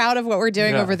I'm proud of what we're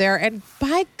doing over there. And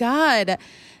by God,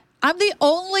 I'm the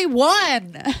only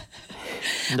one.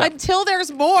 No. Until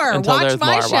there's more. Watch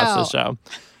the show.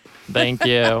 Thank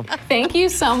you. Thank you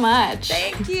so much.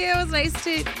 Thank you. It was nice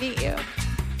to meet you.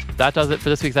 That does it for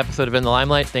this week's episode of In the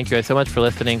Limelight. Thank you guys so much for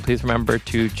listening. Please remember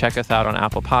to check us out on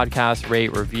Apple Podcasts,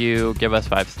 rate, review, give us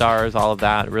 5 stars. All of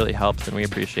that really helps and we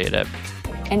appreciate it.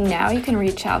 And now you can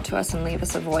reach out to us and leave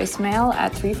us a voicemail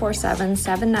at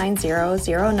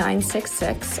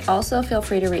 347-790-0966. Also, feel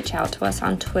free to reach out to us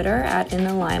on Twitter at In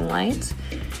the Limelight.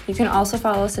 You can also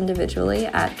follow us individually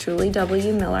at Julie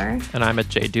W. Miller. And I'm at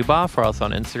Jay Duboff. We're also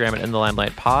on Instagram at In the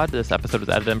Limelight Pod. This episode was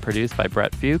edited and produced by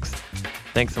Brett Fuchs.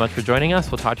 Thanks so much for joining us.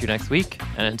 We'll talk to you next week.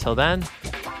 And until then,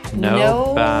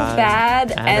 no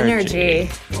bad energy.